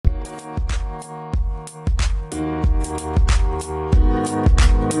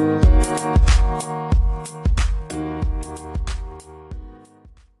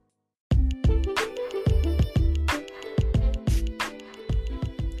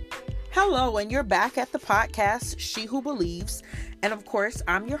Hello, and you're back at the podcast, She Who Believes. And of course,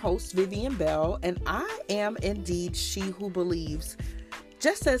 I'm your host, Vivian Bell, and I am indeed She Who Believes.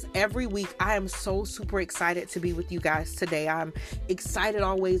 Just as every week, I am so super excited to be with you guys today. I'm excited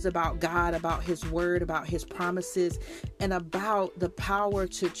always about God, about His Word, about His promises, and about the power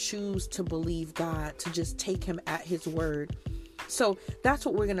to choose to believe God, to just take Him at His Word. So that's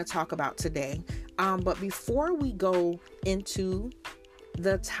what we're going to talk about today. But before we go into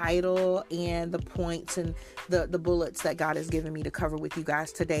the title and the points and the bullets that God has given me to cover with you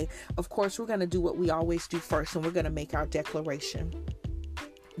guys today, of course, we're going to do what we always do first, and we're going to make our declaration.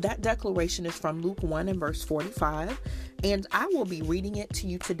 That declaration is from Luke 1 and verse 45, and I will be reading it to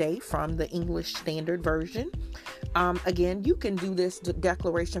you today from the English Standard Version. Again, you can do this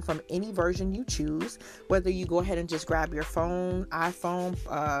declaration from any version you choose, whether you go ahead and just grab your phone, iPhone,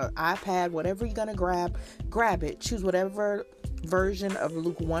 iPad, whatever you're going to grab it. Choose whatever version of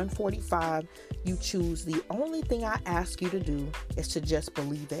Luke 1:45 you choose. The only thing I ask you to do is to just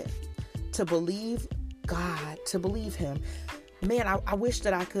believe it, to believe God, to believe Him. Man, I wish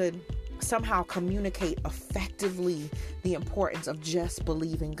that I could somehow communicate effectively the importance of just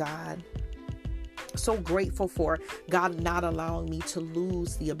believing God. So grateful for God not allowing me to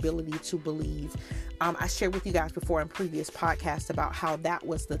lose the ability to believe. I shared with you guys before in previous podcasts about how that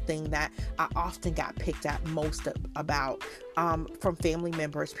was the thing that I often got picked at most about from family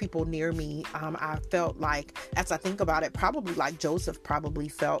members, people near me. I felt like, as I think about it, probably like Joseph probably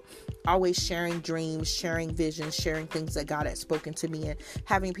felt, always sharing dreams, sharing visions, sharing things that God had spoken to me, and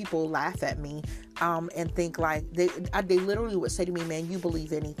having people laugh at me and think like, they literally would say to me, man, you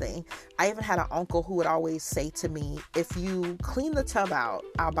believe anything. I even had an uncle who would always say to me, if you clean the tub out,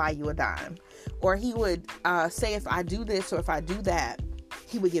 I'll buy you a dime. Or he would say, if I do this or if I do that,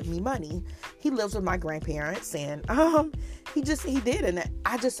 he would give me money. He lives with my grandparents, and he did. And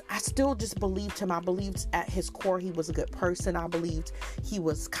I still just believed him. I believed at his core he was a good person. I believed he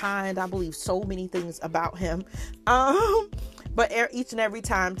was kind. I believed so many things about him. But each and every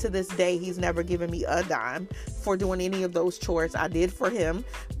time to this day, he's never given me a dime for doing any of those chores I did for him.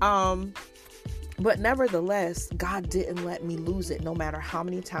 But nevertheless, God didn't let me lose it, no matter how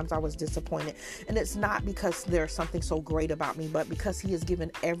many times I was disappointed. And it's not because there's something so great about me, but because He has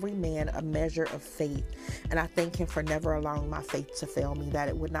given every man a measure of faith. And I thank Him for never allowing my faith to fail me, that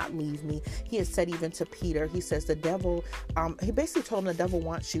it would not leave me. He has said even to Peter, He says the devil, He basically told him the devil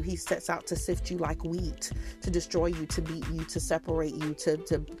wants you. He sets out to sift you like wheat, to destroy you, to beat you, to separate you, to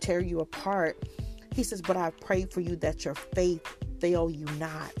tear you apart. He says, but I prayed for you that your faith fail you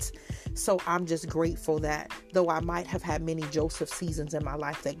not. So I'm just grateful that though I might have had many Joseph seasons in my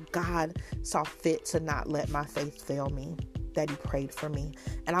life, that God saw fit to not let my faith fail me, that He prayed for me.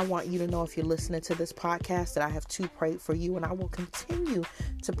 And I want you to know, if you're listening to this podcast, that I have too prayed for you, and I will continue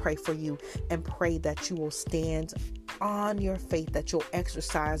to pray for you and pray that you will stand on your faith, that you'll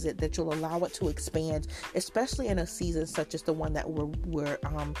exercise it, that you'll allow it to expand, especially in a season such as the one that we're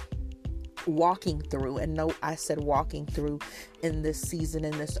walking through. And no, I said walking through in this season,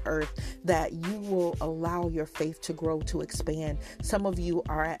 in this earth, that you will allow your faith to grow, to expand. Some of you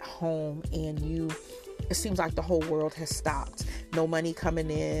are at home and it seems like the whole world has stopped. No money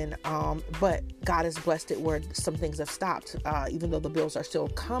coming in. But God has blessed it where some things have stopped. Even though the bills are still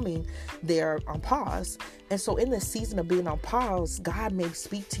coming, they're on pause. And so in this season of being on pause, God may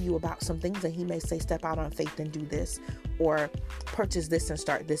speak to you about some things, and He may say, step out on faith and do this, or purchase this and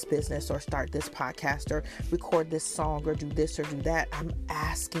start this business, or start this podcast, or record this song, or do this or do that. I'm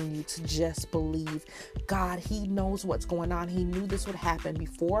asking you to just believe God. He knows what's going on. He knew this would happen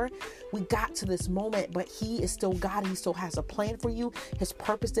before we got to this moment, but He is still God. He still has a plan for you. His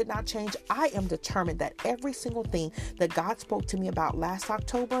purpose did not change. I am determined that every single thing that God spoke to me about last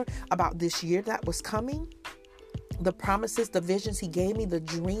October, about this year that was coming, the promises, the visions He gave me, the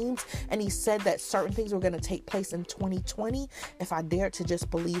dreams, and He said that certain things were going to take place in 2020 if I dared to just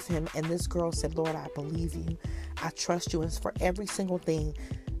believe Him. And this girl said, Lord, I believe you. I trust you. And for every single thing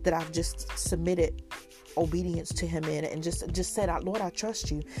that I've just submitted obedience to Him in, and just said, Lord, I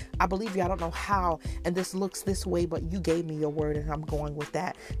trust you. I believe you. I don't know how, and this looks this way, but you gave me your word, and I'm going with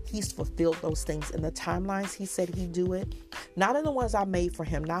that. He's fulfilled those things in the timelines He said He'd do it. Not in the ones I made for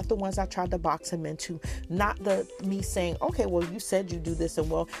Him, not the ones I tried to box Him into, not me saying, okay, well, you said you do this, and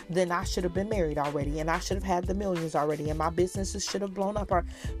well, then I should have been married already, and I should have had the millions already, and my businesses should have blown up. Or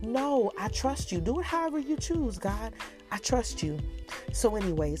no, I trust you. Do it however you choose, God. I trust you. So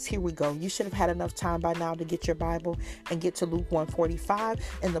anyways, here we go. You should have had enough time by now to get your Bible and get to Luke 1:45.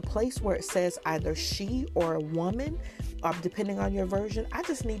 And the place where it says either she or a woman, depending on your version, I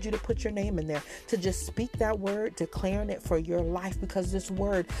just need you to put your name in there, to just speak that word, declaring it for your life, because this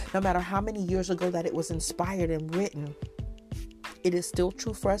word, no matter how many years ago that it was inspired and written, it is still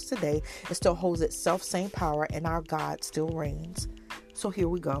true for us today. It still holds its self-same power, and our God still reigns. So here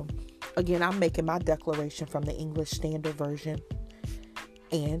we go. Again, I'm making my declaration from the English Standard Version.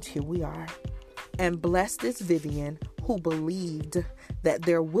 And here we are. And blessed is Vivian, who believed that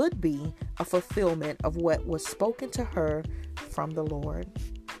there would be a fulfillment of what was spoken to her from the Lord.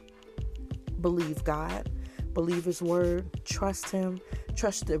 Believe God. Believe His word. Trust Him.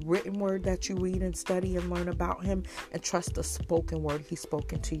 Trust the written word that you read and study and learn about Him, and trust the spoken word He's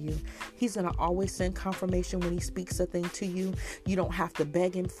spoken to you. He's going to always send confirmation when He speaks a thing to you. You don't have to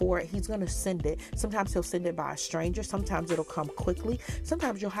beg Him for it. He's going to send it. Sometimes He'll send it by a stranger. Sometimes it'll come quickly.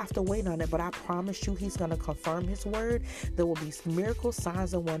 Sometimes you'll have to wait on it. But I promise you, He's going to confirm His word. There will be miracles,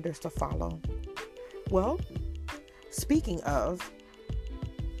 signs, and wonders to follow. Well, speaking of,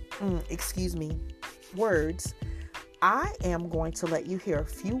 words, I am going to let you hear a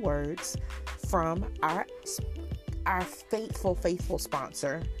few words from our faithful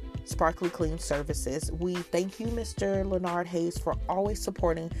sponsor, Sparkly Clean Services. We thank you, Mr. Leonard Hayes, for always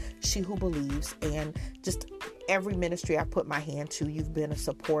supporting She Who Believes, and just every ministry I put my hand to. You've been a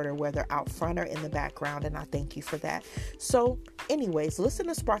supporter, whether out front or in the background, and I thank you for that. So anyways, listen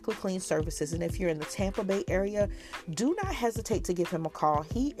to Sparkly Clean Services, and if you're in the Tampa Bay area, do not hesitate to give him a call.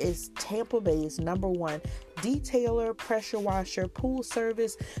 He is Tampa Bay's #1 detailer, pressure washer, pool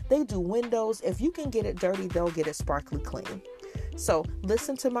service. They do windows. If you can get it dirty, they'll get it sparkly clean. So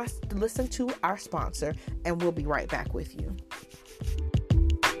listen to our sponsor, and we'll be right back with you.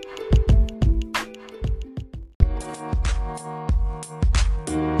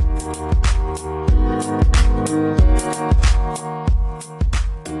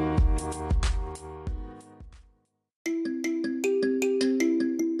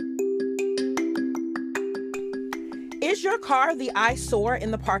 Is your car the eyesore in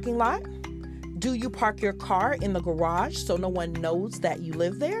the parking lot? Do you park your car in the garage so no one knows that you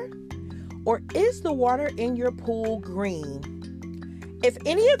live there? Or is the water in your pool green? If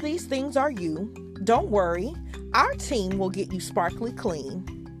any of these things are you, don't worry. Our team will get you sparkly clean.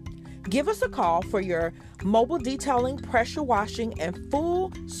 Give us a call for your mobile detailing, pressure washing, and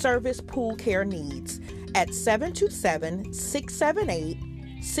full service pool care needs at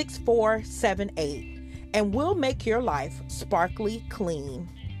 727-678-6478. And we'll make your life sparkly clean.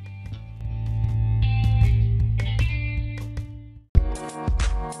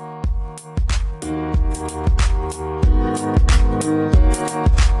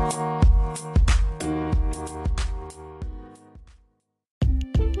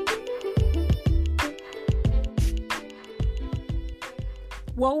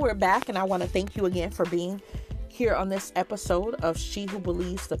 Well, we're back, and I want to thank you again for being here on this episode of She Who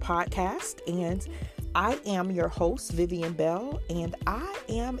Believes, the podcast. And I am your host, Vivian Bell, and I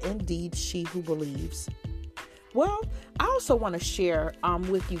am indeed She Who Believes. Well, I also want to share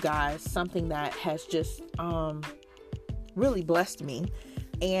with you guys something that has just really blessed me,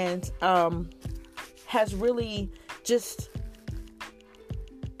 and has really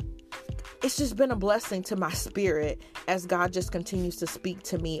it's just been a blessing to my spirit as God just continues to speak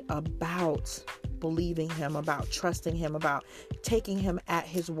to me about believing Him, about trusting Him, about taking Him at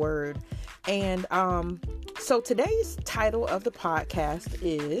His word. And so today's title of the podcast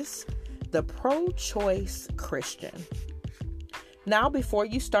is The ProChoice Christian. Now, before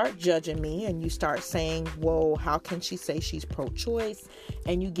you start judging me and you start saying, whoa, how can she say she's pro-choice?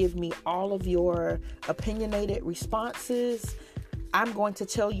 And you give me all of your opinionated responses, I'm going to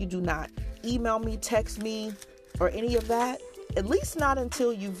tell you, do not email me, text me, or any of that. At least not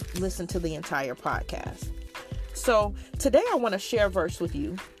until you've listened to the entire podcast. So today I want to share a verse with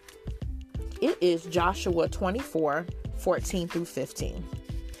you. It is Joshua 24:14 through 15.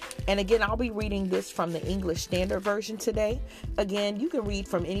 And again, I'll be reading this from the English Standard Version today. Again, you can read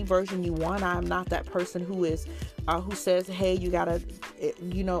from any version you want. I'm not that person who says, hey, you gotta,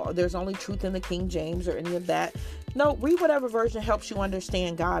 there's only truth in the King James or any of that. No, read whatever version helps you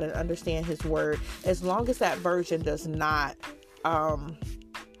understand God and understand His word. As long as that version does not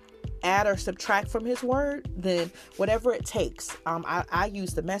add or subtract from His word, then whatever it takes. I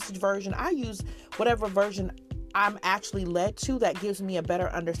use the Message version. I use whatever version I'm actually led to, that gives me a better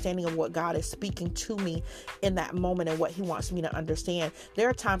understanding of what God is speaking to me in that moment and what he wants me to understand. There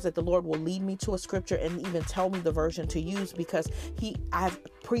are times that the Lord will lead me to a scripture and even tell me the version to use, because I've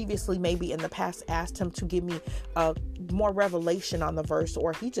previously, maybe in the past, asked him to give me more revelation on the verse,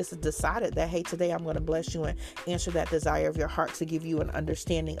 or he just decided that, hey, today I'm going to bless you and answer that desire of your heart to give you an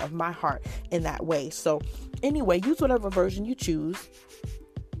understanding of my heart in that way. So anyway, use whatever version you choose.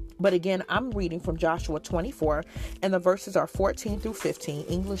 But again, I'm reading from Joshua 24, and the verses are 14 through 15,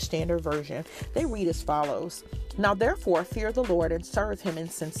 English Standard Version. They read as follows. Now therefore, fear the Lord and serve him in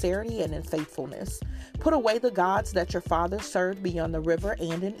sincerity and in faithfulness. Put away the gods that your fathers served beyond the river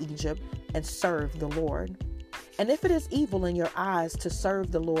and in Egypt, and serve the Lord. And if it is evil in your eyes to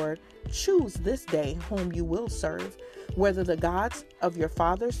serve the Lord, choose this day whom you will serve, whether the gods your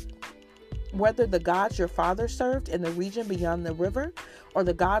fathers served in the region beyond the river, or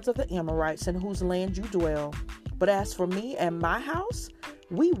the gods of the Amorites in whose land you dwell. But as for me and my house,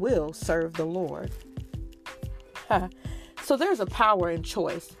 we will serve the Lord. So there's a power in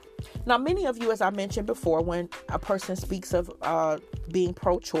choice. Now, many of you, as I mentioned before, when a person speaks of being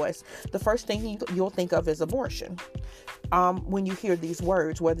pro-choice, the first thing you'll think of is abortion. When you hear these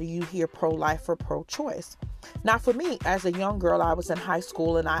words, whether you hear pro-life or pro-choice. Now, for me, as a young girl, I was in high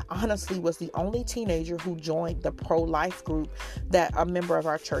school, and I honestly was the only teenager who joined the pro-life group that a member of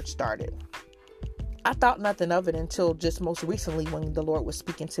our church started. I thought nothing of it until just most recently, when the Lord was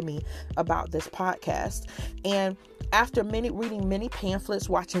speaking to me about this podcast. And after reading many pamphlets,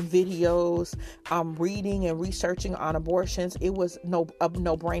 watching videos, reading and researching on abortions, it was a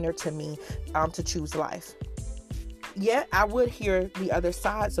no-brainer to me to choose life. Yet I would hear the other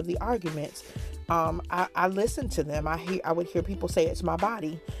sides of the arguments. I listened to them. I would hear people say, it's my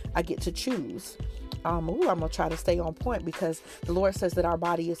body, I get to choose. I'm going to try to stay on point, because the Lord says that our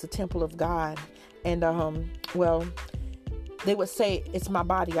body is the temple of God. And, they would say, it's my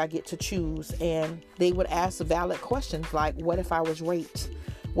body, I get to choose. And they would ask valid questions like, what if I was raped?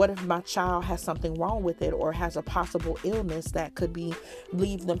 What if my child has something wrong with it, or has a possible illness that could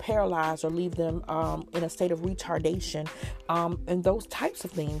leave them paralyzed, or leave them in a state of retardation, and those types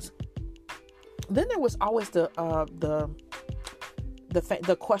of things. Then there was always the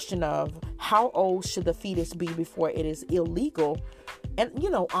question of, how old should the fetus be before it is illegal? And,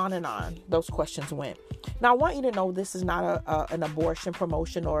 on and on, those questions went. Now, I want you to know this is not an abortion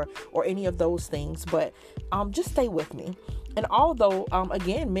promotion or any of those things, but just stay with me. And although,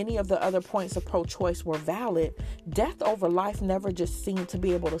 again, many of the other points of pro-choice were valid, death over life never just seemed to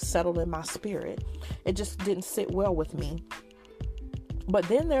be able to settle in my spirit. It just didn't sit well with me. But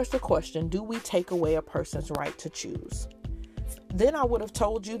then there's the question, do we take away a person's right to choose? Then I would have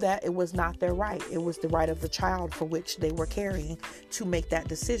told you that it was not their right. It was the right of the child for which they were carrying to make that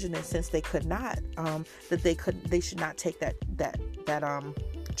decision. And since they could not, they should not take that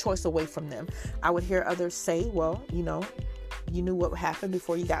choice away from them. I would hear others say, well, you knew what happened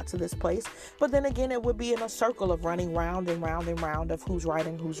before you got to this place. But then again, it would be in a circle of running round and round and round of who's right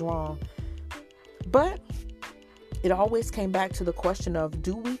and who's wrong. But it always came back to the question of,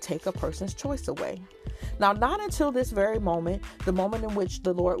 do we take a person's choice away? Now, not until this very moment, the moment in which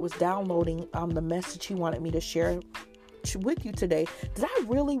the Lord was downloading the message he wanted me to share with you today, did I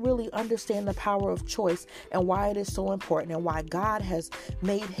really, really understand the power of choice and why it is so important, and why God has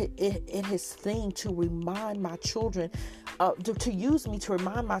made it his thing to remind my children, to use me to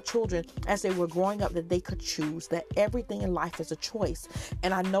remind my children as they were growing up, that they could choose, that everything in life is a choice.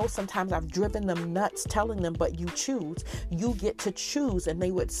 And I know sometimes I've driven them nuts telling them, but you choose, you get to choose. And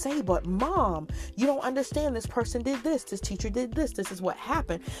they would say, but Mom, you don't understand, this person did this teacher did this is what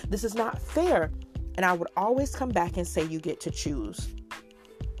happened, this is not fair. And I would always come back and say, you get to choose.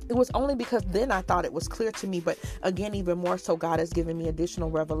 It was only because then I thought it was clear to me. But again, even more so, God has given me additional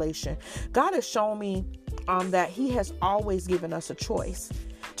revelation. God has shown me that he has always given us a choice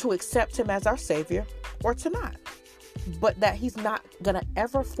to accept him as our Savior or to not. But that he's not going to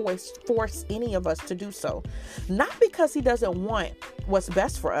ever force any of us to do so. Not because he doesn't want what's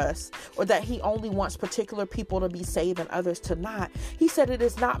best for us, or that he only wants particular people to be saved and others to not. He said, it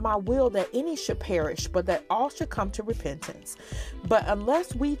is not my will that any should perish, but that all should come to repentance. But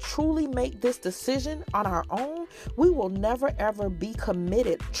unless we truly make this decision on our own, we will never ever be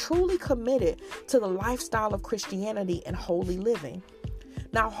truly committed to the lifestyle of Christianity and holy living.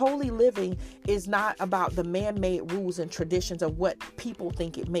 Now, holy living is not about the man-made rules and traditions of what people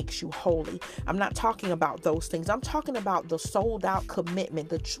think it makes you holy. I'm not talking about those things. I'm talking about the sold out commitment,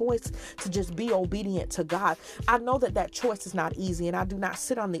 the choice to just be obedient to God. I know that that choice is not easy, and I do not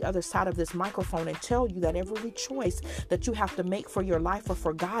sit on the other side of this microphone and tell you that every choice that you have to make for your life or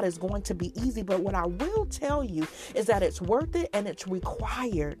for God is going to be easy. But what I will tell you is that it's worth it and it's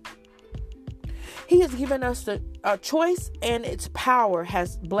required. He has given us a choice, and its power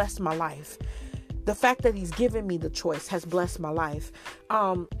has blessed my life. The fact that he's given me the choice has blessed my life.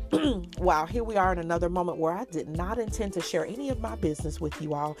 Wow, here we are in another moment where I did not intend to share any of my business with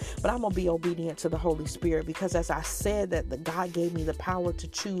you all, but I'm going to be obedient to the Holy Spirit, because as I said that the God gave me the power to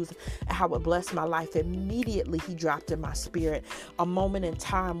choose how it blessed my life, immediately he dropped in my spirit a moment in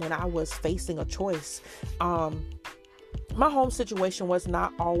time when I was facing a choice. My home situation was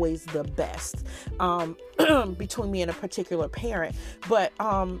not always the best between me and a particular parent, but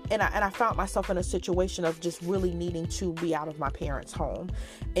and I found myself in a situation of just really needing to be out of my parents' home.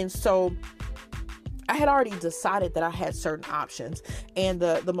 And so I had already decided that I had certain options, and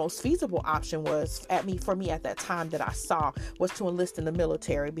the most feasible option was for me at that time that I saw was to enlist in the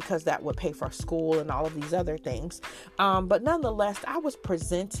military, because that would pay for school and all of these other things. But nonetheless, I was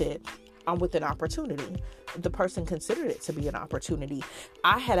presented with an opportunity. The person considered it to be an opportunity.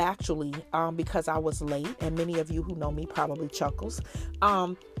 I had actually, because I was late, and many of you who know me probably chuckles,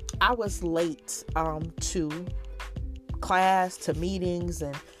 I was late to class, to meetings,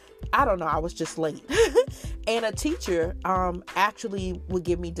 and I don't know, I was just late. And a teacher actually would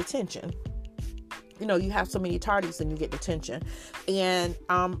give me detention. You know, you have so many tardies and you get detention. And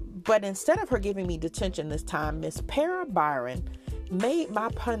but instead of her giving me detention this time, Miss Para Byron made my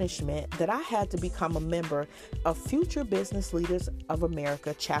punishment that I had to become a member of Future Business Leaders of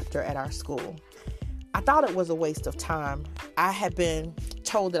America chapter at our school. I thought it was a waste of time. I had been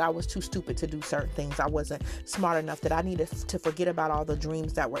told that I was too stupid to do certain things. I wasn't smart enough, that I needed to forget about all the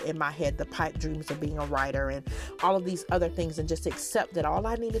dreams that were in my head, the pipe dreams of being a writer and all of these other things, and just accept that all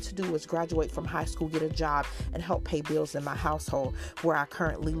I needed to do was graduate from high school, get a job, and help pay bills in my household where I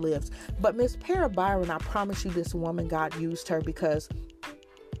currently lived. But Miss Para Byron, I promise you, this woman, God used her, because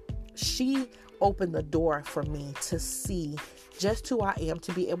she opened the door for me to see just who I am,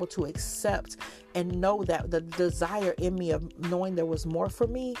 to be able to accept and know that the desire in me of knowing there was more for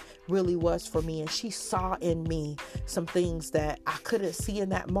me really was for me. And she saw in me some things that I couldn't see in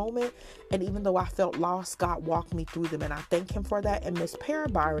that moment. And even though I felt lost, God walked me through them, and I thank him for that. And Miss Para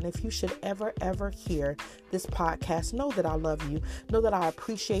Byron, if you should ever hear this podcast, know that I love you. Know that I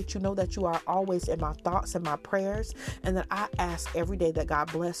appreciate you. Know that you are always in my thoughts and my prayers, and that I ask every day that God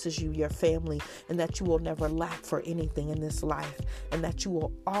blesses you, your family, and that you will never lack for anything in this life, and that you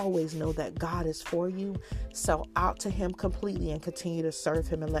will always know that God is for you. Sell out to him completely and continue to serve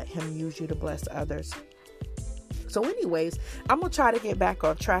him, and let him use you to bless others. So anyways, I'm going to try to get back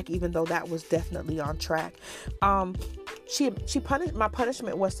on track, even though that was definitely on track. My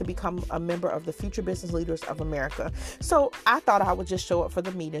punishment was to become a member of the Future Business Leaders of America. So I thought I would just show up for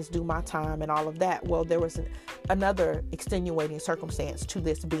the meetings, do my time and all of that. Well, there was another extenuating circumstance to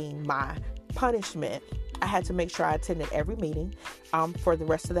this being my punishment. I had to make sure I attended every meeting for the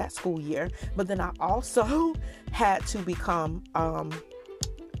rest of that school year. But then I also had to become an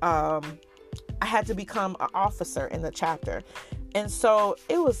officer in the chapter. And so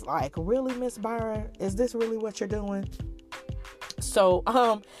it was like, really, Miss Byron, is this really what you're doing? So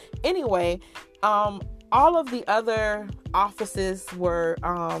anyway, all of the other offices were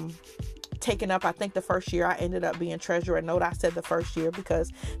taken up. I think the first year I ended up being treasurer. Note I said the first year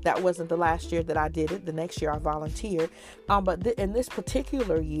because that wasn't the last year that I did it. The next year I volunteered. But in this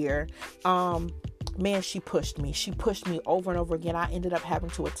particular year, man, she pushed me. She pushed me over and over again. I ended up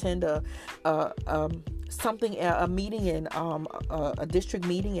having to attend a meeting in a district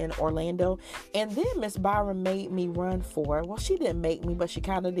meeting in Orlando. And then Miss Byron made me run for, well, she didn't make me, but she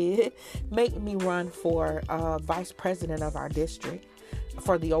kind of did make me run for vice president of our district,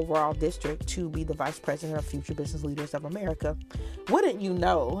 for the overall district, to be the vice president of Future Business Leaders of America. Wouldn't you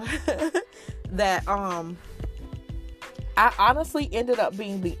know that I honestly ended up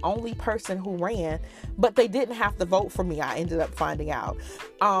being the only person who ran, but they didn't have to vote for me. I ended up finding out.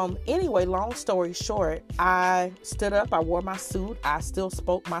 Anyway, long story short, I stood up, I wore my suit, I still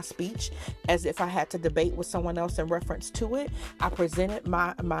spoke my speech as if I had to debate with someone else in reference to it. I presented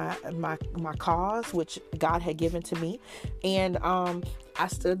my cause, which God had given to me. And I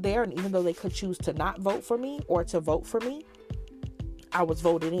stood there, and even though they could choose to not vote for me or to vote for me, I was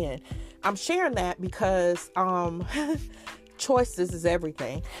voted in. I'm sharing that because choices is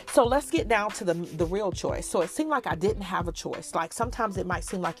everything. So let's get down to the real choice. So it seemed like I didn't have a choice. Like sometimes it might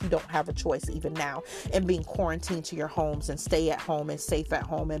seem like you don't have a choice even now, and being quarantined to your homes and stay at home and safe at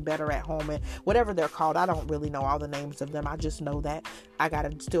home and better at home and whatever they're called. I don't really know all the names of them. I just know that I got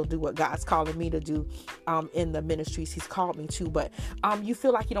to still do what God's calling me to do in the ministries he's called me to. But you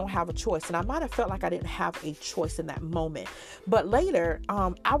feel like you don't have a choice. And I might have felt like I didn't have a choice in that moment. But later,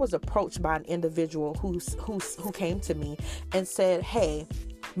 I was approached by an individual who came to me and said, hey,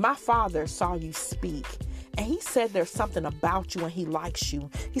 my father saw you speak, and he said there's something about you and he likes you.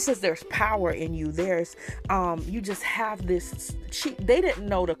 He says there's power in you. There's you just have this. They didn't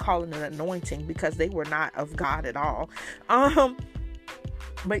know to call it an anointing because they were not of God at all.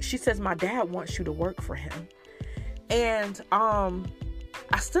 But she says my dad wants you to work for him. And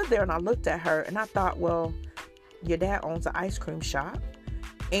I stood there and I looked at her and I thought, well, your dad owns an ice cream shop.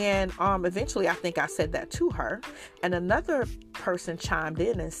 And eventually I think I said that to her. And another person chimed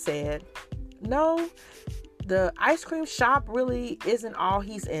in and said, no, the ice cream shop really isn't all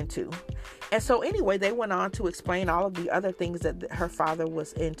he's into. And so anyway, they went on to explain all of the other things that her father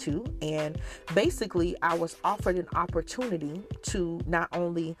was into. And basically, I was offered an opportunity to not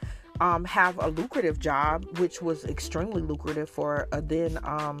only have a lucrative job, which was extremely lucrative for then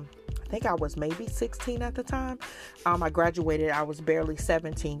I think I was maybe 16 at the time. I graduated. I was barely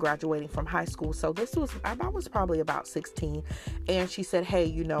 17, graduating from high school. So I was probably about 16. And she said, hey,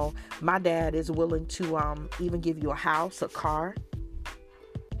 you know, my dad is willing to even give you a house, a car.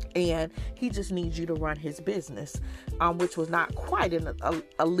 And he just needs you to run his business, which was not quite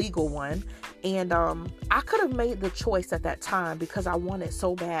a legal one. And I could have made the choice at that time because I wanted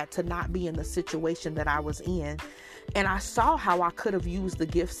so bad to not be in the situation that I was in. And I saw how I could have used the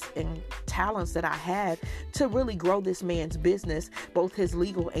gifts and talents that I had to really grow this man's business, both his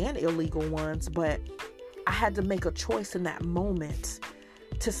legal and illegal ones. But I had to make a choice in that moment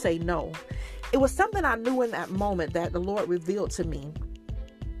to say no. It was something I knew in that moment that the Lord revealed to me.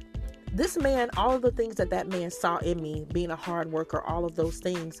 This man, all of the things that man saw in me, being a hard worker, all of those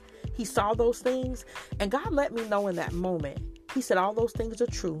things, he saw those things. And God let me know in that moment. He said, all those things are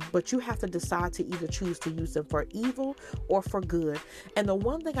true, but you have to decide to either choose to use them for evil or for good. And the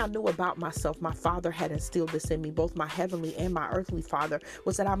one thing I knew about myself, my father had instilled this in me, both my heavenly and my earthly father,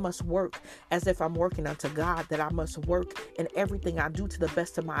 was that I must work as if I'm working unto God, that I must work in everything I do to the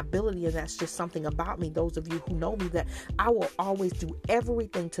best of my ability. And that's just something about me. Those of you who know me, that I will always do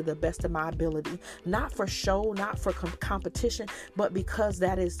everything to the best of my ability, not for show, not for competition, but because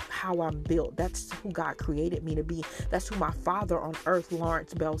that is how I'm built. That's who God created me to be. That's who my father on earth,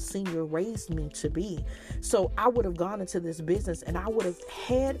 Lawrence Bell Sr., raised me to be. So I would have gone into this business and I would have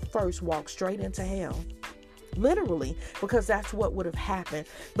head first walked straight into hell. Literally, because that's what would have happened.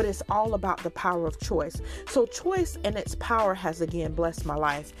 But it's all about the power of choice. So choice and its power has again blessed my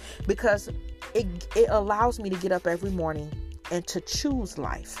life because it allows me to get up every morning and to choose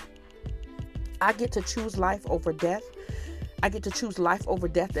life. I get to choose life over death. I get to choose life over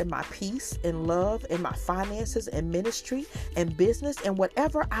death in my peace, in love, in my finances, in ministry, and business. And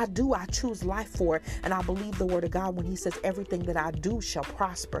whatever I do, I choose life for it. And I believe the word of God when he says everything that I do shall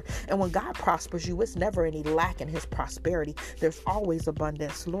prosper. And when God prospers you, it's never any lack in his prosperity. There's always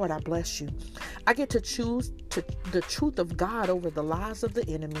abundance. Lord, I bless you. I get to choose the truth of God over the lies of the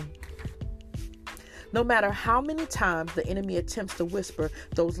enemy. No matter how many times the enemy attempts to whisper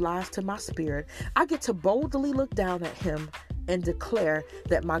those lies to my spirit, I get to boldly look down at him and declare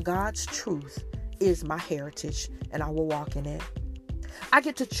that my God's truth is my heritage and I will walk in it. I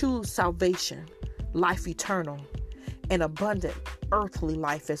get to choose salvation, life eternal, and abundant earthly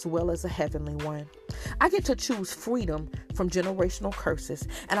life as well as a heavenly one. I get to choose freedom from generational curses.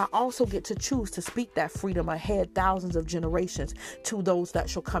 And I also get to choose to speak that freedom ahead thousands of generations to those that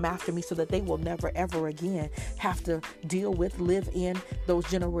shall come after me so that they will never, ever again have to deal with, live in those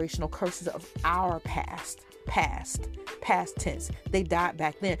generational curses of our past tense. They died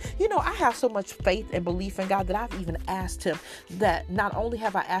back then. You know, I have so much faith and belief in God that I've even asked him that not only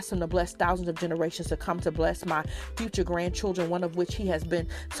have I asked him to bless thousands of generations to come to bless my future grandchildren, one of which he has been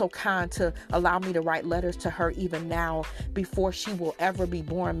so kind to allow me to write letters to her even now before she will ever be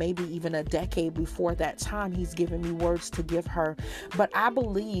born, maybe even a decade before that time. He's given me words to give her. But I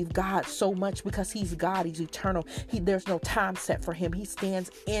believe God so much because he's God. He's eternal. There's no time set for him. He stands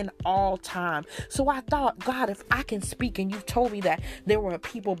in all time. So I thought, God, if I can speak, and you've told me that there were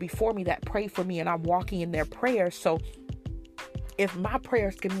people before me that prayed for me and I'm walking in their prayers. So if my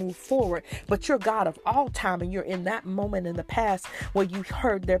prayers can move forward, but you're God of all time, and you're in that moment in the past where you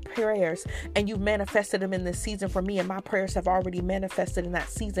heard their prayers and you manifested them in this season for me, and my prayers have already manifested in that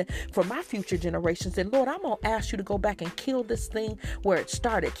season for my future generations. And Lord, I'm going to ask you to go back and kill this thing where it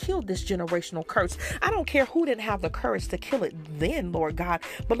started. Kill this generational curse. I don't care who didn't have the courage to kill it then, Lord God,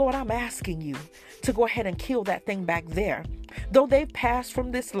 but Lord, I'm asking you to go ahead and kill that thing back there. Though they've passed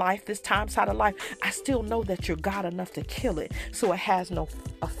from this life, this time side of life, I still know that you're God enough to kill it, so it has no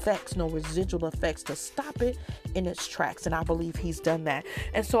effects, no residual effects to stop it in its tracks. And I believe he's done that.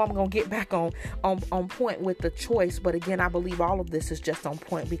 And so I'm going to get back on point with the choice. But again, I believe all of this is just on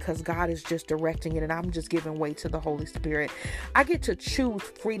point because God is just directing it, and I'm just giving way to the Holy Spirit. I get to choose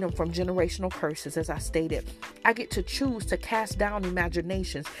freedom from generational curses, as I stated. I get to choose to cast down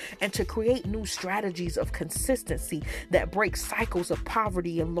imaginations and to create new strategies of consistency that break cycles of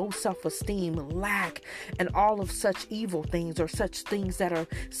poverty and low self-esteem, lack, and all of such evil things, or such things that are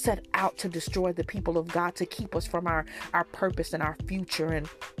set out to destroy the people of God, to keep us from our purpose and our future and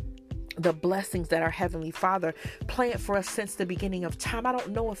the blessings that our Heavenly Father planned for us since the beginning of time. I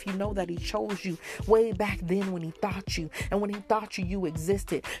don't know if you know that he chose you way back then when he thought you, and when he thought you, you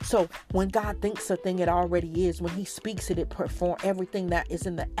existed. So when God thinks a thing, it already is. When he speaks it, it performs. Everything that is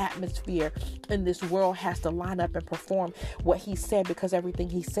in the atmosphere in this world has to line up and perform what he said, because everything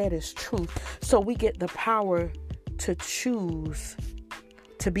he said is truth. So we get the power to choose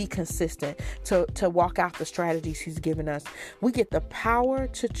to be consistent, to walk out the strategies he's given us. We get the power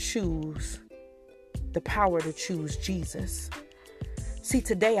to choose Jesus. See,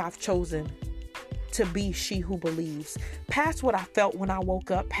 today I've chosen to be she who believes. Past what I felt when I woke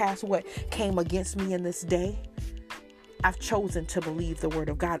up, past what came against me in this day, I've chosen to believe the word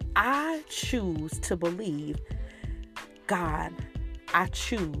of God. I choose to believe God. I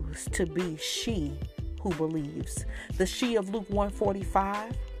choose to be she who believes. The she of Luke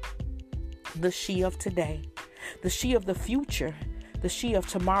 1:45, the she of today, the she of the future, the she of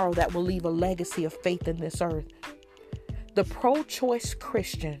tomorrow that will leave a legacy of faith in this earth. The pro-choice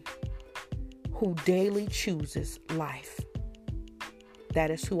Christian who daily chooses life.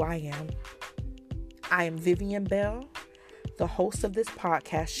 That is who I am. I am Vivian Bell, the host of this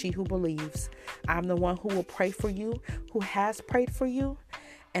podcast, She Who Believes. I'm the one who will pray for you, who has prayed for you,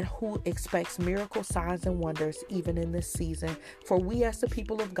 and who expects miracle signs and wonders even in this season. For we as the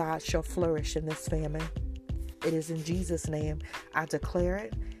people of God shall flourish in this famine. It is in Jesus' name I declare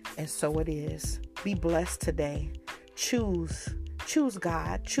it, and so it is. Be blessed today. Choose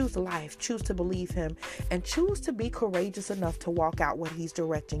God, choose life, choose to believe him, and choose to be courageous enough to walk out what he's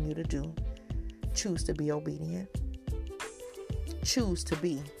directing you to do. Choose to be obedient. Choose to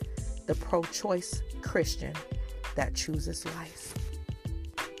be the pro-choice Christian that chooses life.